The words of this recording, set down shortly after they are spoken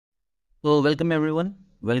So, welcome everyone.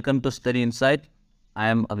 Welcome to Study Insight. I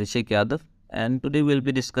am Abhishek Yadav, and today we'll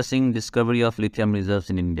be discussing discovery of lithium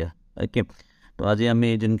reserves in India. Okay. তো আজি আমি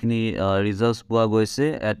যোনখিনি reserves পোৱা গৈছে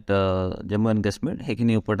এট Jammu and Kashmir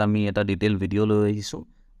সেইখিনিৰ ওপৰত আমি এটা ডিটেইল ভিডিঅ' লৈ আহিছোঁ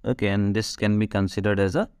অ'কে এণ্ড দিছ কেন B considered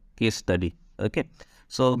as a case study okay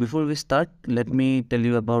so' বিফোৰ we start let me tell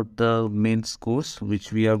you about the mains course which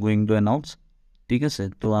we are going to announce ঠিক আছে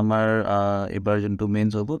তো আমাৰ এইবাৰ যোনটো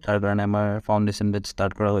মেইনছ হ'ব তাৰ কাৰণে আমাৰ ফাউণ্ডেশ্যন বেটছ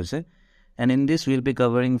ষ্টাৰ্ট কৰা হৈছে and in this we'll be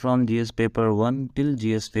covering from GS paper 1 till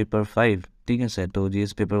GS paper 5 ঠিক আছে তো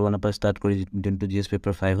GS paper 1 পৰা start কৰি into GS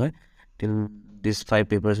paper 5 হয় till these 5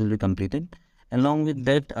 papers will be completed along with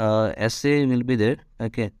that essay will be there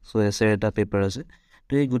okay so essay এটা paper আছে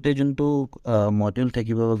তো এই গোটেই যোনটো module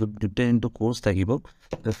থাকিব গোটেই যোনটো course থাকিব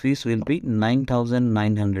the fees will be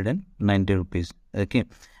 9,990 rupees okay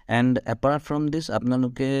and apart from this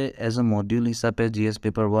আপোনালোকে as a module হিচাপে GS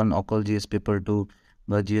paper 1 অকল GS paper 2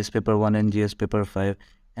 বা GS paper 1 and GS paper 5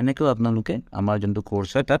 এনেকেও আপোনালোকে আমাৰ যোনটো কোৰ্চ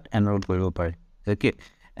হয় তাত এনৰোল কৰিব পাৰে okay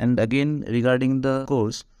and again regarding the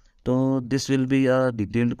course তো this will be a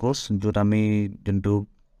detailed course য'ত আমি যোনটো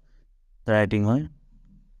ৰাইটিং হয়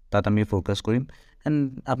তাত আমি ফ'কাছ কৰিম and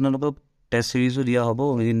আপোনালোকক টেষ্ট চিৰিজো দিয়া হ'ব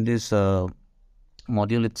in this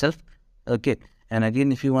module itself okay and again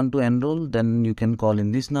if you want to enroll then you can call in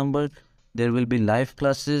this number. There will be live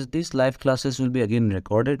classes. These live classes will be again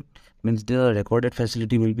recorded. Means the recorded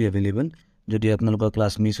facility will be available. Jodi apnaloka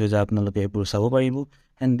class miss hoye jay apnaloke epur sabo paribo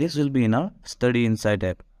and this will be in our Study Insight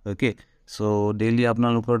app. Okay. So daily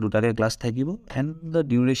apnalokor dutare class thakibo and the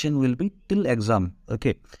duration will be till exam.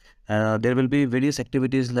 Okay. There will be various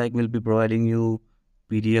activities like we'll be providing you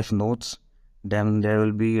PDF notes. Then there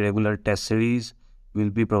will be regular test series.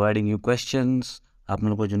 We'll be providing you questions.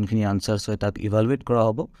 Apnalokor jonkhini answers hoy tak evaluate kora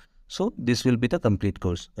hobo. So this will be the complete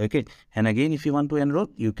course. Okay. And again, if you want to enroll,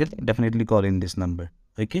 you can definitely call in this number.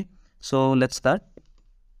 Okay. So let's start.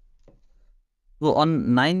 So on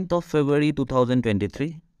 9th of February 2023,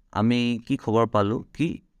 ami ki khobar palu ki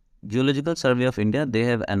Geological Survey of India, they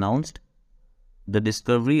have announced the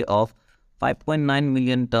discovery of 5.9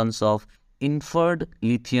 million tons of inferred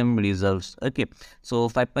lithium reserves. Okay, so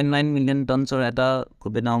 5.9 million tons or eta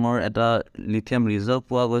khube dangor eta lithium reserve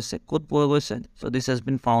poa goise kot poa goise. So this has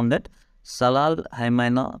been found at Salal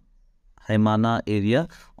Haimana area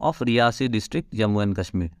of Riyasi district, Jammu and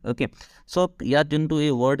Kashmir. Okay, so yeah, into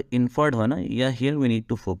a word inferred hoy na, yeah, here we need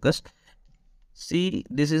to focus. See,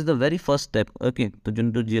 this is the very first step. Okay, to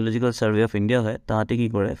junto Geological Survey of India hai tahate ki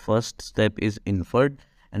kore first step is inferred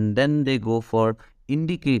and then they go for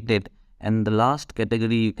indicated and the last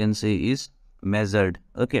category you can say is measured.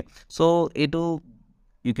 Okay, so eto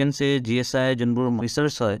you can say GSI junbur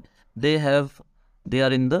research hoy they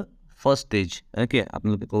are in the first stage. Okay,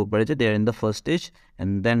 apnaloke kobo pare je they are in the first stage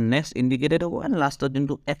and then next indicated and last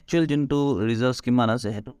junto actual junto results kiman ase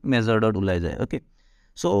hetu measured or ulai jay. Okay,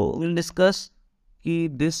 so we'll discuss ki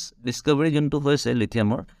this discovery junto hoise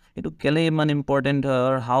lithium or etu kele iman important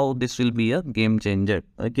or how this will be a game changer.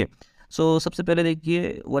 Okay, so सबसे पहले देखिए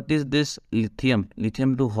what is this lithium?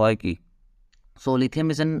 Lithium to होय की? So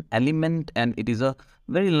lithium is an element and it is a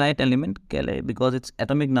very light element because its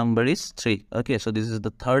atomic number is 3. Okay, so this is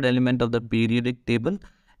the third element of the periodic table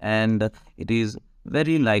and it is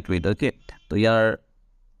very lightweight. Okay, so yeah,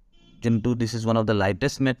 this is one of the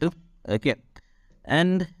lightest metal. Okay,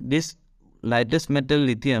 and this lightest metal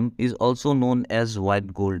lithium is also known as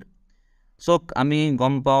white gold. So ami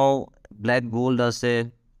gom pao black gold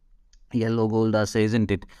ase yellow gold ase,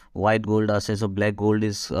 isn't it? White gold ase, so black gold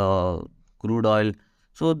is crude oil.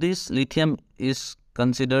 So this lithium is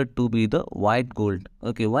considered to be the white gold.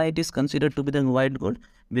 Okay, why it is considered to be the white gold?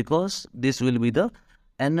 Because this will be the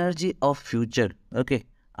energy of future. Okay,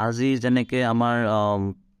 aji janeke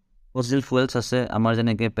amar fossil fuels ase, amar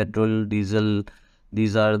janeke petrol, diesel,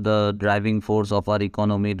 these are the driving force of our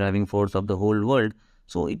economy, driving force of the whole world.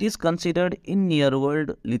 So it is considered in near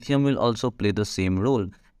world lithium will also play the same role.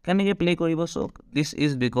 Can I play koribo? So this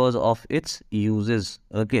is because of its uses.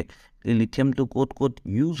 Okay, lithium to quote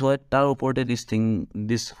use hoy tar oporte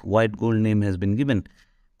this white gold name has been given.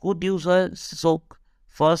 Quote use hoy, so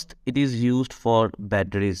first it is used for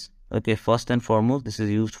batteries. Okay, first and foremost this is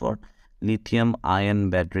used for lithium ion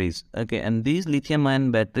batteries. Okay, and these lithium ion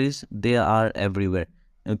batteries, they are everywhere.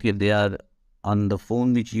 Okay, they are on the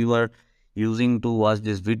phone which you are using to watch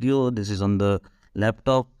this video. This is on the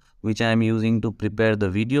laptop which I am using to prepare the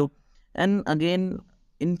video. And again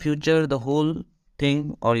in future the whole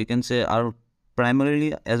thing, or you can say our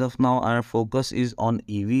primarily as of now our focus is on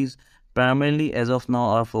EVs. Primarily as of now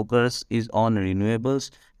our focus is on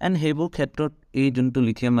renewables and hebu khetrot ei juntu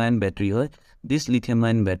lithium ion battery hoy, this lithium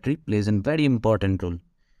ion battery plays a very important role.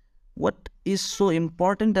 what is so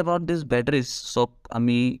important about these batteries? So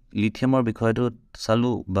আমি লিথিয়ামৰ বিষয়টো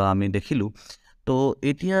চালো বা আমি দেখিলো তো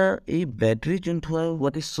এতিয়া এই ব্যাটাৰী যোনটো হয়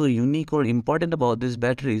what is so unique or important about these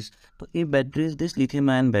batteries তো এই batteries this lithium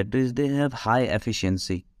ion batteries they have high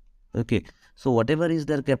efficiency. Okay, so whatever is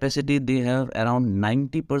their capacity they have around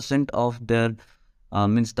 90% of their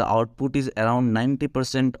means the output is around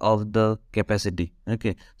 90% of the capacity.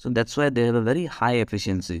 Okay, so that's why they have a very high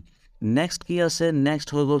efficiency. Next key ase next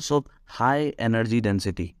hoy gol sob high energy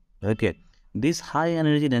density. Okay, this high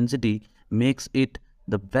energy density makes it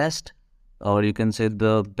the best, or you can say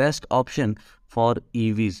the best option for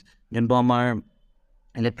EVs. Jonto amar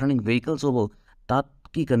electronic vehicles hobo tat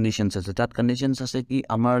কি conditions আছে তাত conditions আছে কি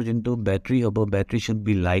আমাৰ যোনটো battery হ'ব battery should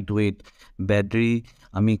be light weight battery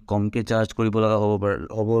আমি কমকে চাৰ্জ কৰিব লগা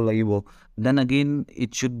হ'ব লাগিব দেন again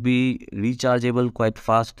it should be rechargeable quiet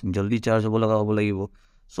fast জলদি চাৰ্জ হ'ব লগা হ'ব লাগিব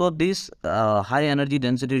so this high energy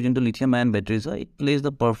density যোনটো lithium ion batteries হয় it plays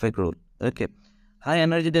the perfect role. Okay, high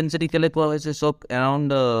energy density কেলে কোৱা হৈছে সব around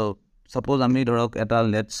suppose আমি ধৰক এটা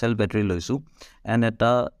lead cell battery লৈছো and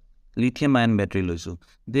এটা lithium ion battery loisu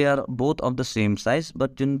they are both of the same size but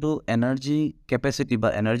junto energy capacity ba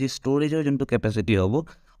energy storage or junto capacity hobo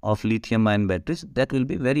of lithium ion batteries that will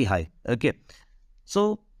be very high. Okay, so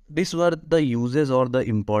these were the uses or the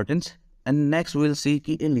importance and next we'll see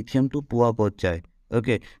ki in lithium to puwa pochai.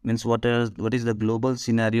 Okay, means what is the global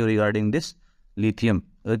scenario regarding this lithium.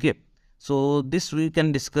 Okay, so this we can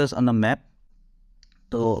discuss on a map.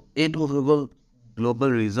 So it will global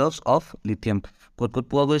reserves of lithium kot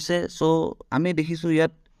poa goise so ami dekhisu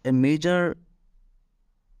yat a major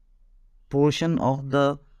portion of the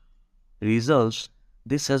reserves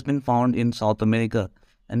this has been found in South America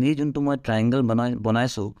and ye juntu moi triangle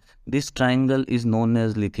banaisu this triangle is known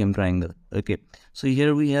as lithium triangle. Okay, so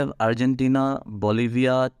here we have Argentina,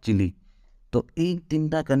 Bolivia, Chile. तो ये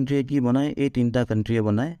तीनटा country की बनाए ये तीनटा country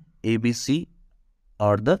बनाए ABC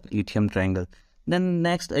or the lithium triangle. Then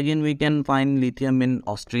next again we can find lithium in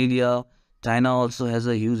Australia. China also has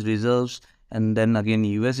a huge reserves and then again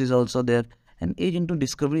US is also there and age into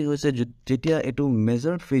discovery hoise jetia etu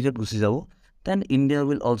measured phase gusi jabo then India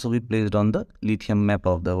will also be placed on the lithium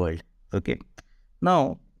map of the world. Okay, now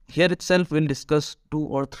here itself we'll discuss 2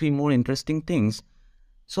 or 3 more interesting things.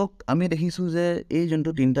 So ami dekhisu je age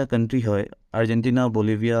into tinta country hoy Argentina,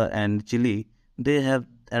 Bolivia and Chile they have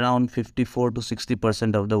around 54 to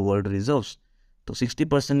 60% of the world reserves. तो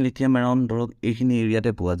 60% lithium around ধৰক এইখিনি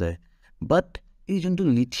এৰিয়াতে পোৱা যায় but এই যোনটো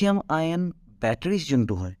lithium ion batteries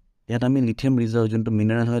যোনটো হয় ইয়াত আমি লিথিয়াম ৰিজাৰ্ভ যোনটো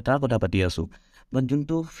মিনাৰেল হয় তাৰ কথা পাতি আছো বাট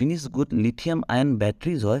যোনটো finish good lithium ion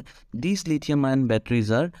batteries হয় দিছ lithium ion batteries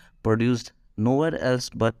R প্ৰডিউসড nowhere else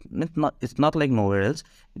but it's not like nowhere else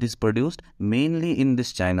it is produced mainly in this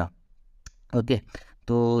China. Okay,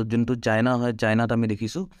 তো যোনটো চাইনা হয় চাইনাত আমি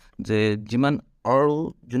দেখিছো যে যিমান আৰু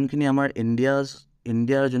যোনখিনি আমাৰ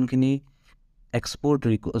ইণ্ডিয়াৰ যোনখিনি export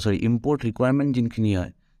import requirement jinkhini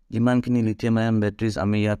hoy jimankhini lithium ion batteries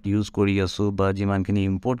ami yat use kori asu ba jimankhini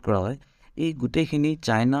import kora hoy ei gute khini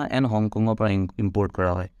China and Hong Kong par import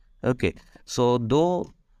kora hoy. Okay, so though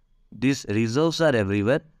these reserves are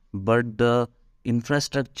everywhere but the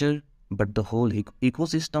infrastructure but the whole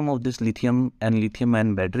ecosystem of this lithium and lithium ion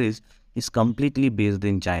batteries is completely based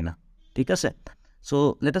in China. Thik ase, so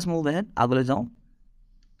let us move ahead agole jao.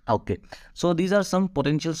 Okay, so these are some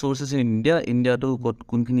potential sources in India to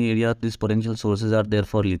kunkhini area these potential sources are there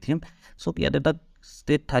for lithium. So yet eta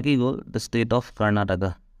state thaki gol the state of Karnataka.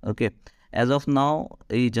 Okay, as of now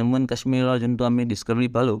ei Jammu and Kashmir jonto ami discovery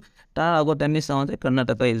palu tar agot ani saw je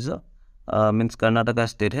Karnataka is means Karnataka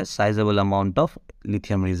state has sizable amount of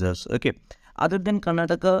lithium reserves. Okay, other than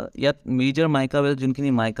Karnataka yat major mica belt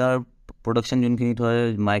jonkhini mica production jonkhini thoy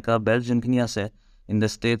mica belt jonkhini ase in the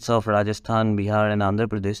states of Rajasthan, Bihar and Andhra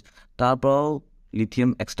Pradesh tarpor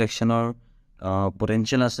lithium extraction or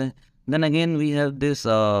potential ase. Then again we have this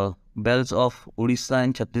belts of Odisha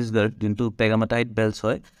and Chhattisgarh into pegmatite belts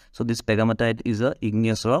hoy. So this pegmatite is a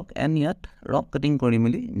igneous rock and yet rock cutting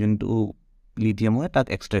korimili into lithium hoy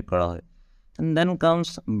tak extract kora hoy. And then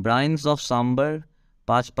comes brines of Sambar,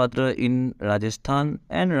 Pachpatra in Rajasthan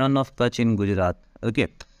and run of Kutch in Gujarat. Okay,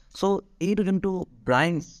 so into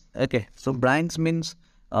brines. Okay, so brines means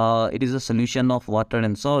it is a solution of water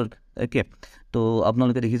and salt. Okay, so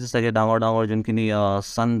apnaloke dekhise sage dangor jonkhini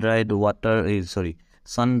sun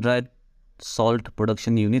dried salt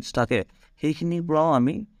production units thake heikhini pura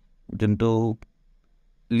ami jonto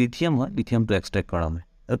lithium to extract kora hoy.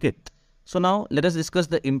 Okay, so now let us discuss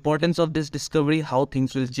the importance of this discovery, how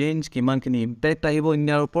things will change, kiman kini impact ahibo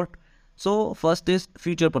Indiar upor. So first is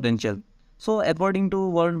future potential. So according to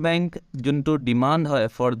World Bank, junto demand hai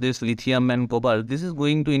for this lithium and cobalt, this is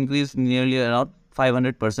going to increase nearly around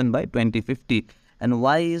 500% by 2050. And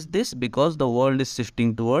why is this? Because the world is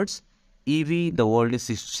shifting towards EV, the world is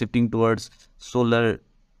shifting towards this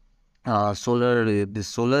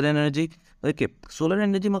solar energy. Okay, solar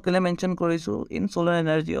energy মই কেলে mention কৰিছো, in solar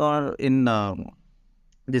energy or in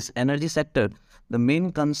this energy sector, the main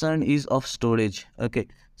concern is of storage. Okay,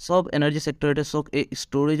 sub energy sector ete sok a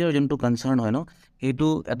storage er jonto concern hoy no, etu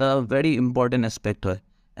eta very important aspect hoy,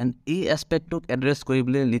 and e aspect to address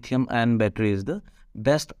koribole lithium ion battery is the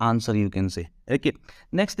best answer, you can say. Okay,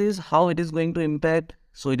 next is how it is going to impact.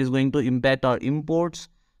 So it is going to impact our imports.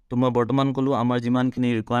 To মই বৰ্তমান কলো আমাৰ যিমানখিনি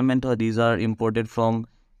requirement হয়, these are imported from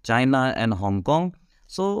China and Hong Kong.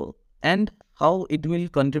 So and how it will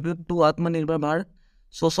contribute to Atmanirbhar Bharat.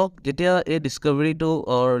 So যেতিয়া a discovery to,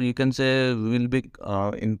 or you can say will be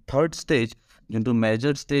in third stage, into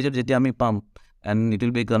measured stage যেতিয়া আমি পাম, and it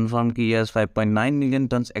will be confirmed ki yes 5.9 million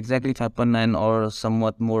tons, exactly 5.9 or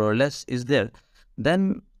somewhat more or less is there, then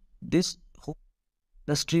this whole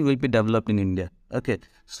industry will be developed in India. Okay,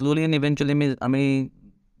 slowly and eventually আমি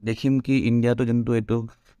দেখিম কি ইণ্ডিয়াটো যোনটো এইটো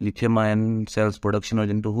lithium ion sales প্ৰডাকশ্যনৰ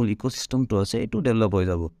যোনটো whole ইক'চিষ্টেমটো আছে এইটো develop হৈ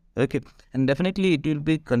যাব। Okay, and definitely it will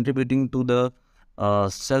be কণ্ট্ৰিবিউটিং to the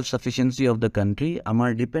shelf চাফিচিয়েঞ্চি of the country. আমাৰ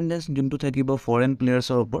ডিপেণ্ডেঞ্চ যোনটো থাকিব ফৰেন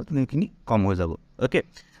প্লেয়াৰ্ছৰ ওপৰত সেইখিনি কম হৈ যাব। Okay,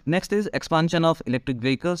 next is expansion of electric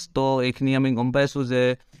vehicles. তো এইখিনি আমি গম পাইছোঁ যে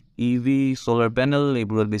EV, চ'লাৰ পেনেল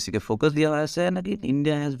এইবোৰত বেছিকৈ ফ'কাছ দিয়া হৈ আছে। And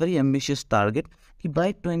India hedge very এম্বিচিয়াছ target কি বাই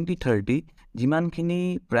 2030 যিমানখিনি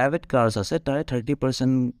প্ৰাইভেট কাৰ্ছ আছে তাৰে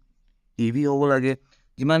 30% EV হ'ব লাগে,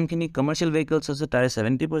 যিমানখিনি কমাৰ্চিয়েল ভেহিকলছ আছে তাৰে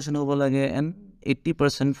 70% হ'ব লাগে, and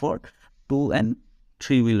 80% for 2 and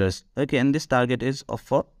 3 wheelers. Okay, and this target is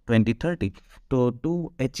for 2030. So to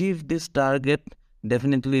achieve this target,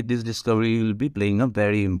 definitely this discovery will be playing a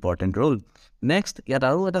very important role. Next, ইয়াত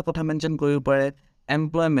আৰু এটা কথা মেনশ্যন কৰিব পাৰে,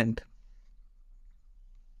 employment.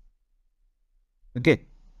 Okay,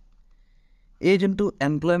 এই যোনটো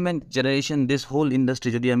এমপ্লয়মেণ্ট জেনেৰেশ্যন, দিছ whole industry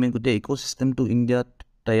যদি আমি গোটেই ইক'চিষ্টেমটো ইণ্ডিয়াত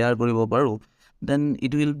তৈয়াৰ কৰিব পাৰোঁ, দেন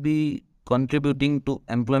it will be কণ্ট্ৰিবিউটিং two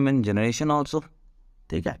employment generation also'.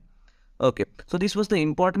 ঠিক আছে। Okay, so this was the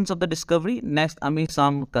importance of the discovery. Next, ami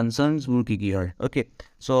some concerns will ki here. Okay,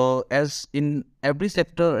 so as in every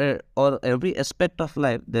sector or every aspect of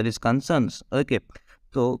life, there is concerns. Okay,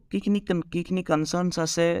 so kikini concerns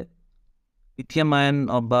ase lithium ion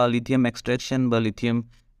or lithium extraction, lithium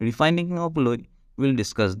refining of loy. We'll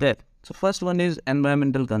discuss that. So first one is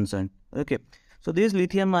environmental concern. Okay, so this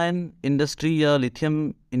lithium ion industry, lithium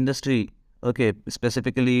industry, okay,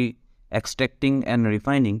 specifically extracting and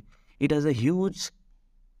refining, it has a huge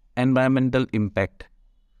environmental impact.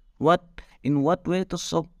 In what way?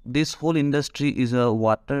 So this whole industry is a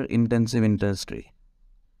water intensive industry.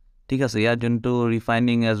 ঠিক আছে, ইয়াৰ যোনটো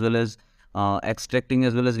refining age well age এক্সট্ৰেক্টিং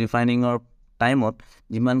age well age ৰিফাইনিঙৰ টাইমত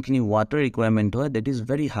যিমানখিনি water requirement হয়, that is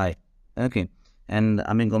very high. Okay, and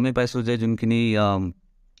আমি গমেই পাইছোঁ যে যোনখিনি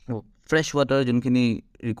ফ্ৰেছ ৱাটাৰ যোনখিনি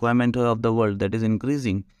ৰিকুৱাৰমেণ্ট হয় of the world, that is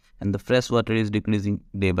increasing and the fresh water is decreasing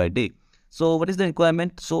day by day. So what is the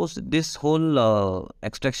requirement? So this whole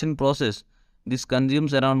extraction process, this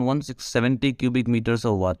consumes around 1670 cubic meters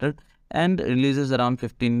of water and releases around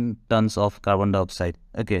 15 tons of carbon dioxide.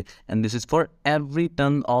 Okay, and this is for every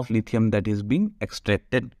ton of lithium that is being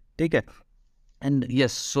extracted. Okay, and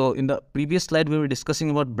yes, so in the previous slide we were discussing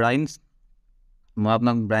about brines.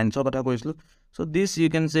 So this you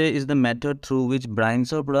can say is the method through which brines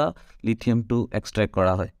or lithium to extract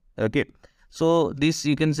kora hoy. Okay, so this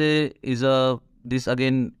you can say is this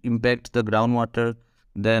again impacts the groundwater.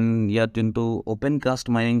 Then yet into open cast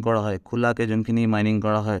mining kora hoy, khula ke jonkhini mining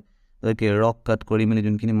kora hoy, okay, rock cut kori mine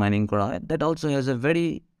jonkhini mining kora hoy, that also has a very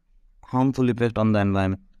harmful effect on the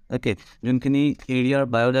environment. Okay, jonkhini area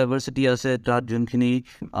biodiversity ase, tat jonkhini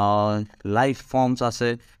life forms ase,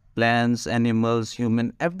 plants, animals,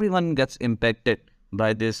 human, everyone gets impacted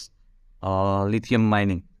by this lithium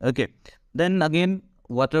mining. Okay, then again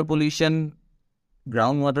water pollution,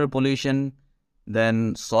 groundwater pollution,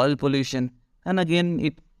 then soil pollution, and again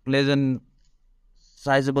it plays a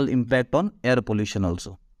sizable impact on air pollution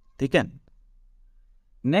also. Okay.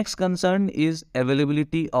 Next concern is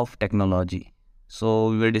availability of technology. So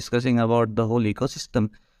we were discussing about the whole ecosystem.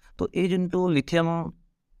 So agent to lithium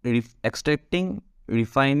extracting,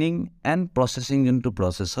 refining and processing into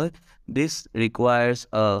processor, this requires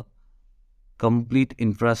a complete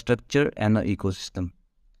infrastructure and an ecosystem.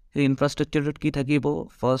 The infrastructure ki thakibo,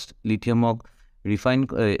 first lithium refine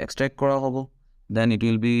extract kora hobo, then it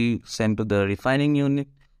will be sent to the refining unit,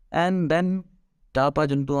 and then tapa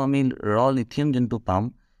junto ami raw lithium junto pam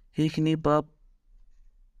heikhini pa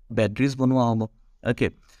batteries bonwa hobo. Okay,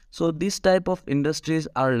 so this type of industries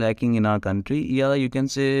are lacking in our country. Yeah, you can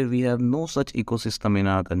say we have no such ecosystem in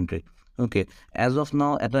our country. Okay, as of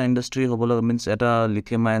now at a industry hobo means at a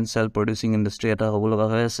lithium ion cell producing industry at a hobo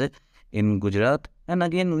hoy ase in Gujarat, and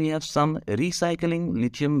again we have some recycling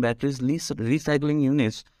lithium batteries recycling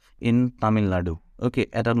units in Tamil Nadu. Okay,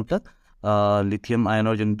 at a lithium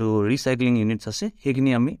ion to recycling units ase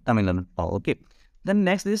hegini ami Tamil Nadu pao. Okay, then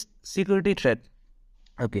next is security threat.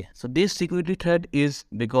 Okay, so this security threat is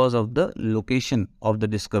because of the location of the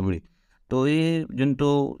discovery. So ये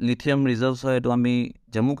junto lithium reserves है तो हमें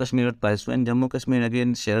Jammu Kashmir पाइसो, and Jammu Kashmir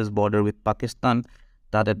again shares border with Pakistan.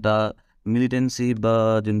 That at the militancy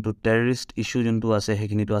ba junto terrorist issue junto ase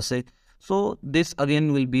hekini to ase. So this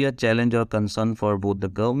again will be a challenge or concern for both the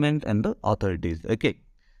government and the authorities. Okay,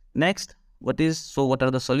 next, what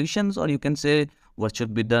are the solutions, or you can say what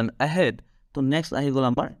should be done ahead? So next I will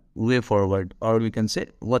number way forward, or we can say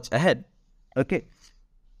what's ahead. Okay,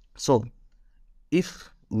 so if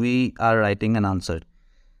we are writing an answer,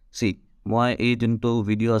 see my age into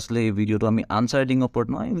video asle video to ami answer writing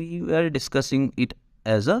upon we were discussing it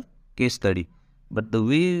as a case study, but the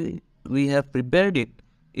way we have prepared it,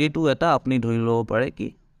 to eta apni dhori lobo pare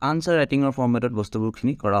ki answer writing or formatted bostubur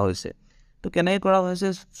khini kora hoise. To kenai kora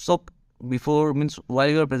hoise, so before means while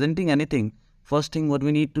you are presenting anything, first thing what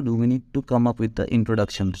we need to do, we need to come up with the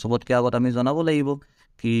introduction. So what kya ami janabo lagibo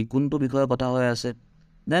ki kuntu bikhoye kotha hoy ase.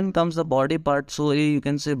 Then comes the body part. So you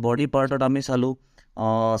can say body part or ami salu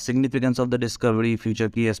significance of the discovery, future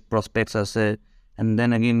key prospects ase, and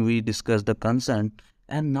then again we discuss the concern,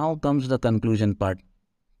 and now comes the conclusion part.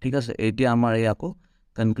 ठीक है, eighty हमारे यहाँ को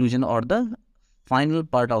conclusion or the final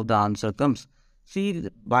part of the answer comes. See,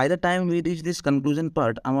 by the time we reach this conclusion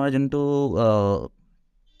part, हमारा जिनको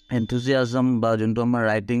enthusiasm বা जिनको हमारा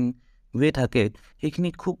writing way থাকে সেইখিনি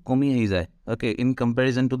খুব কমি আহি যায়. Okay, in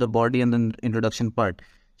comparison to the body and the introduction part.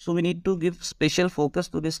 So we need to give special focus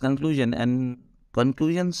to this conclusion, and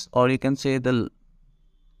conclusions, or you can say the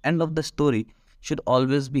end of the story, should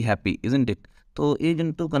always be happy, isn't it? So এই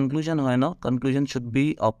যোনটো conclusion হয় ন, conclusion should be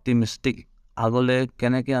optimistic. আগলে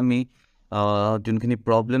কেনেকে আমি যোনখিনি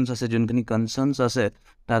problems আছে, যোনখিনি concerns আছে,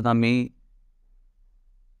 তাত আমি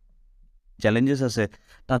challenges আছে,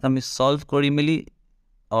 তাত আমি solve কৰি মেলি,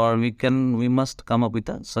 or we must come up with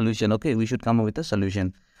a solution. Okay, we should come up with a solution.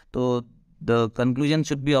 So the conclusion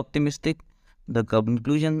should be optimistic. The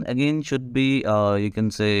conclusion again should be you can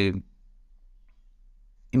say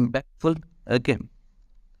impactful. Okay,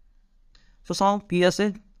 so some PSA.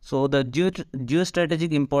 So the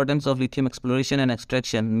geostrategic importance of lithium exploration and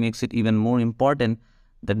extraction makes it even more important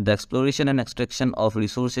that the exploration and extraction of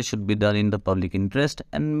resources should be done in the public interest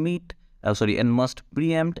and must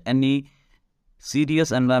preempt any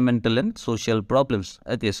serious environmental and social problems.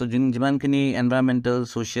 Okay, so jimankini environmental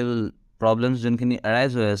social problems jinkini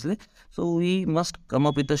arise obviously, so we must come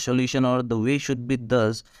up with a solution, or the way should be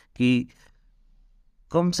thus ki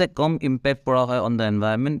come se come impact pora hai on the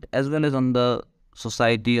environment as well as on the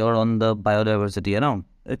society or on the biodiversity around.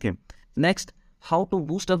 Okay, next, how to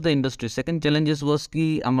boost up the industry. Second challenges was ki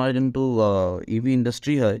amar into EV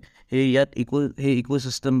industry hai he yet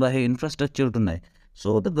ecosystem ba he infrastructure to nai.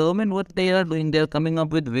 So the government, what they are doing, they are coming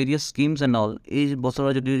up with various schemes and all. Is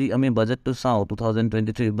bosora jodi ami budget to sao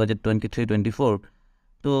 2023 budget 23-24.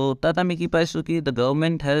 So tat ami ki paisu ki the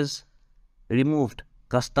government has removed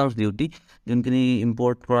customs duty, jinkini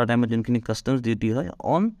import kora time jinkini customs duty hai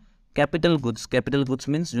on capital goods. Capital goods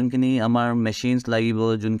means jinkini amar machines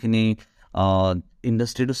lagibo, jinkini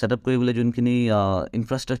industry to set up koribole jinkini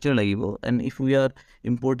infrastructure lagibo, and if we are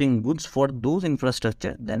importing goods for those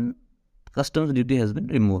infrastructure, then customs duty has been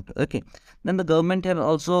removed. Okay, then the government have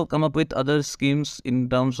also come up with other schemes in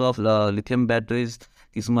terms of lithium batteries.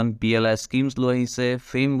 Kisman PLI schemes lo ahise,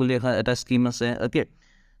 FAME bole eta scheme ase. Okay,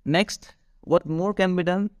 next, what more can be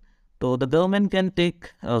done? So the government can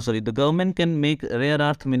the government can make rare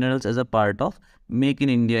earth minerals as a part of Make in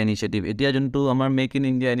India initiative. Etia junto amar Make in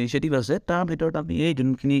India initiative ase, tar bhitor ami ei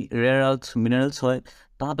junkhini rare earth minerals hoy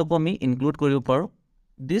tahatoko ami include koribo paro.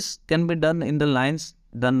 This can be done in the lines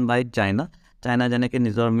done by China. China janeke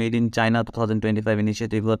nijor Made in China 2025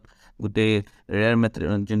 initiative gote rare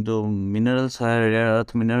material junto minerals hoy, rare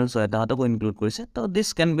earth minerals hoy tahatoko include korise. So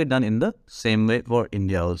this can be done in the same way for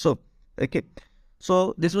India also. Okay,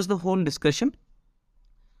 so this was the whole discussion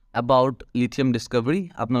about lithium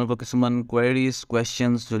discovery. Apnalok kisuman queries,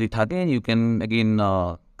 questions jodi thake, you can again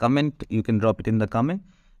comment, you can drop it in the comment,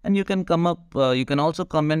 and you can come up you can also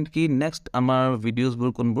comment ki next amar videos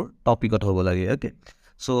bur konbur topic ot hobo lage. Okay,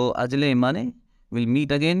 so ajile imane, we'll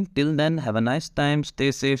meet again. Till then, have a nice time,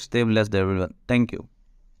 stay safe, stay blessed everyone. Thank you.